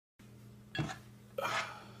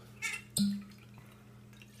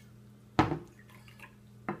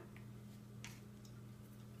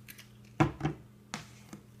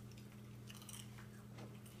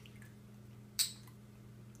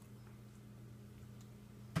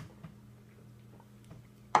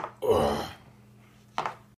Ugh.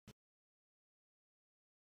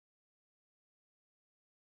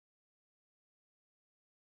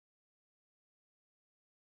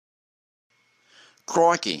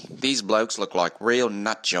 Crikey, these blokes look like real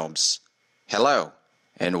nut jobs. Hello,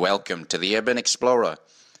 and welcome to the Urban Explorer.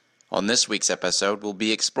 On this week's episode, we'll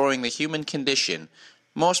be exploring the human condition,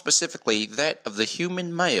 more specifically that of the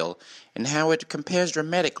human male, and how it compares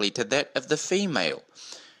dramatically to that of the female.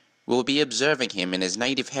 We'll be observing him in his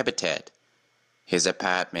native habitat, his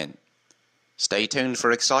apartment. Stay tuned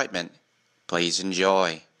for excitement. Please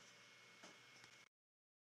enjoy.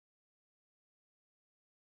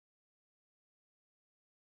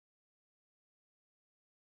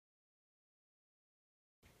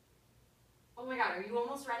 Oh my god, are you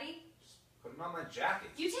almost ready? Putting on my jacket.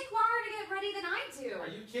 You take longer to get ready than I do. Are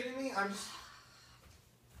you kidding me? I'm just...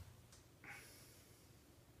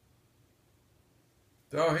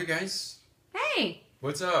 Oh, hey guys. Hey!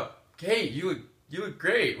 What's up? Kate, you look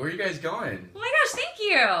great. Where are you guys going? Oh my gosh, thank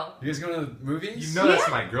you! You guys going to the movies? You know that's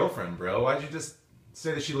my girlfriend, bro. Why'd you just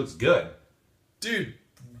say that she looks good? Dude,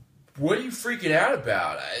 what are you freaking out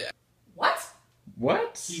about? What?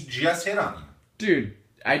 What? He just hit on you. Dude,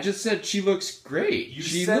 I just said she looks great. You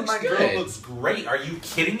said my good. girl looks great. Are you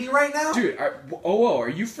kidding me right now? Dude, are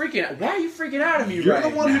you freaking out? Why are you freaking out at me You're right the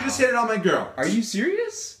one now? who just hit it on my girl. Are you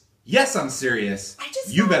serious? Yes, I'm serious.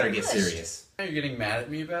 You better get serious. Are you getting mad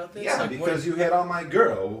at me about this? Yeah, Like, because you hit on my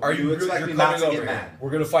girl. Are you expect really me not to coming get over mad? here?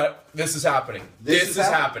 We're gonna fight. This is happening. This is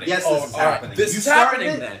happening. Yes, Oh, this is all right. happening. This You is started happening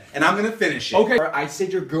it, then. and I'm gonna finish it. Okay. I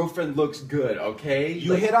said your girlfriend looks good, okay?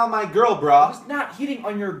 You hit on my girl, bro. I was not hitting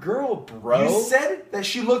on your girl, bro. You said that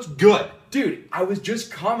she looked good. Dude, I was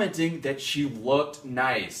just commenting that she looked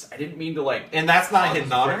nice. I didn't mean to like. And that's not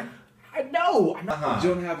hitting on her? I know. I'm not. Uh-huh. You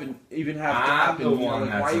don't even have to I'm happen. the You know, one like,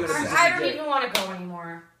 that's why you gotta upset. I don't even want to go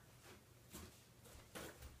anymore.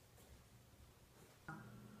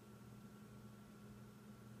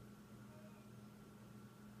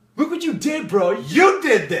 Look what you did, bro. You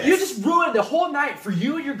did this. You just ruined the whole night for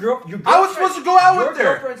you and your girl. Your I was girlfriend- supposed to go out your with her.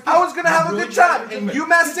 girlfriend's- I was gonna have a ruined good your time, and girlfriend. you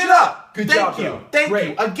messed Good it job. up. Good Thank job, you. bro. Thank Great.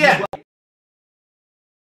 you again.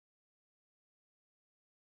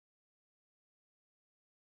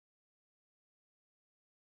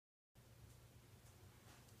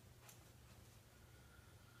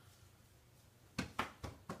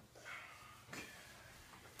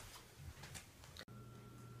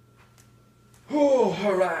 Oh,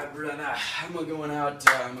 all right, Brenna. I'm gonna going out.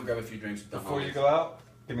 I'm gonna grab a few drinks with the Before you homies. go out,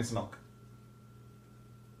 give me some milk.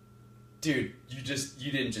 Dude,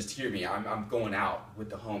 you didn't just hear me. I'm going out with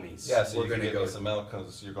the homies. Yeah, so we're you gonna can go. get me some milk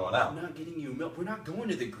because you're going I'm out. not getting you milk. We're not going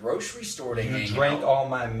to the grocery store to You hang drank out. all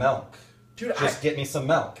my milk. Dude, Just get me some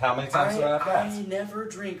milk. How many times do I have to I ask? never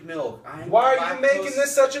drink milk. Why are you making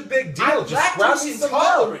this such a big deal? I'm Just grab lactose me some milk.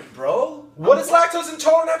 intolerant, bro. What does lactose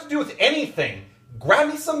intolerant have to do with anything? Grab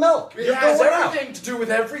me some milk. It You're has going out. everything to do with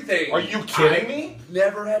everything. Are you kidding me?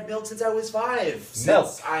 Never had milk since I was 5. Milk.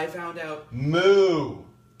 Since I found out. Moo.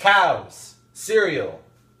 Cows. Cereal.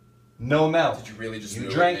 No milk. Did you really just You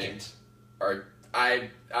ruin drank me? it. Or I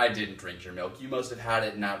didn't drink your milk. You must have had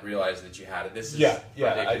it and not realized that you had it. This is Yeah, I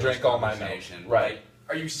ridiculous drank all my milk. conversation. Right. Like,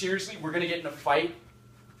 are you seriously? We're gonna get in a fight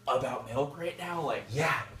about milk right now? Like,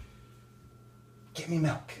 Yeah. Get me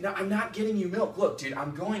milk. no, I'm not getting you milk. Look, dude,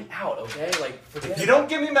 I'm going out. Okay, like, forget. If you don't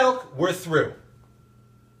give me milk, we're through.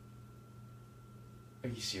 Are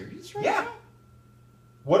you serious right Yeah. now?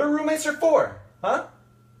 What are roommates are for? Huh?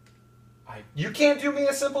 You can't do me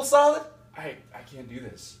a simple solid? I can't do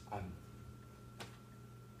this.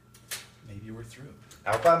 Maybe we're through.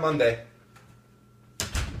 Out by Monday.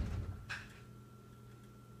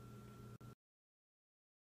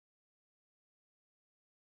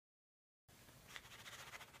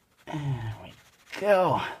 There we go.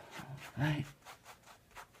 All right.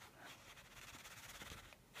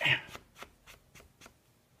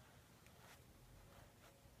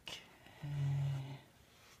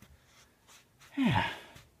 Yeah.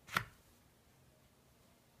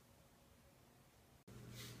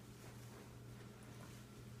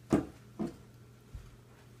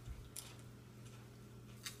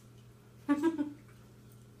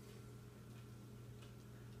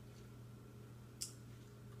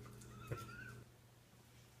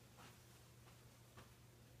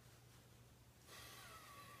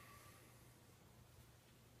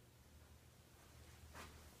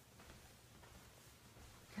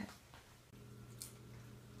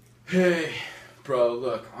 Hey, bro,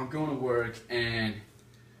 look, I'm going to work and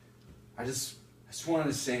I just wanted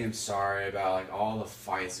to say I'm sorry about like all the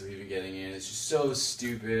fights that we've been getting in. It's just so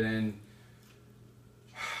stupid and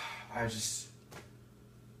I just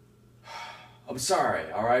I'm sorry,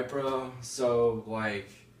 alright, bro? So, like,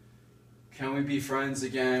 can we be friends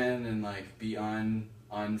again and, like, be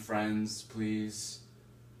unfriends, please?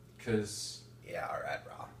 Cause... Yeah, alright,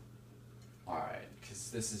 bro. Alright, cause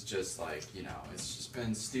this is just, like, you know, it's just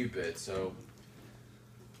been stupid, so...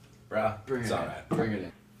 Bruh, Bring it it's in. alright. Bring it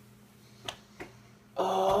in.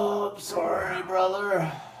 Oh, I'm sorry, brother.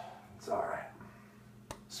 It's alright.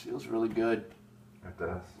 This feels really good. It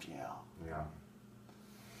does. Yeah. Yeah.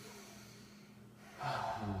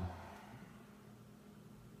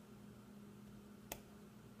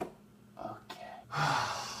 Okay.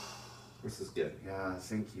 This is good. Yeah,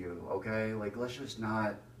 thank you. Okay, like let's just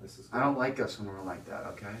not. This is I don't like us when we're like that.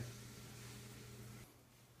 Okay.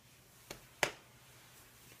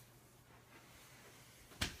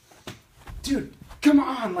 Dude, come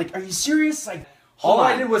on! Like, are you serious? Like, All hold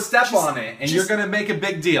I on. did was step Just- on it, and you're just- gonna make a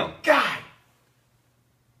big deal. God.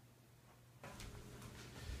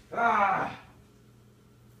 Ah!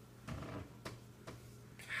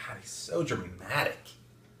 God, he's so dramatic.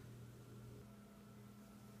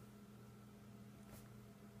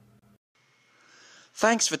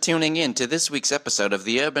 Thanks for tuning in to this week's episode of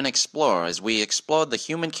The Urban Explorer as we explored the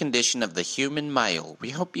human condition of the human male. We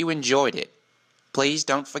hope you enjoyed it. Please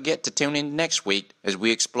don't forget to tune in next week as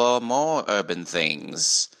we explore more urban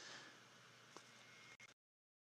things.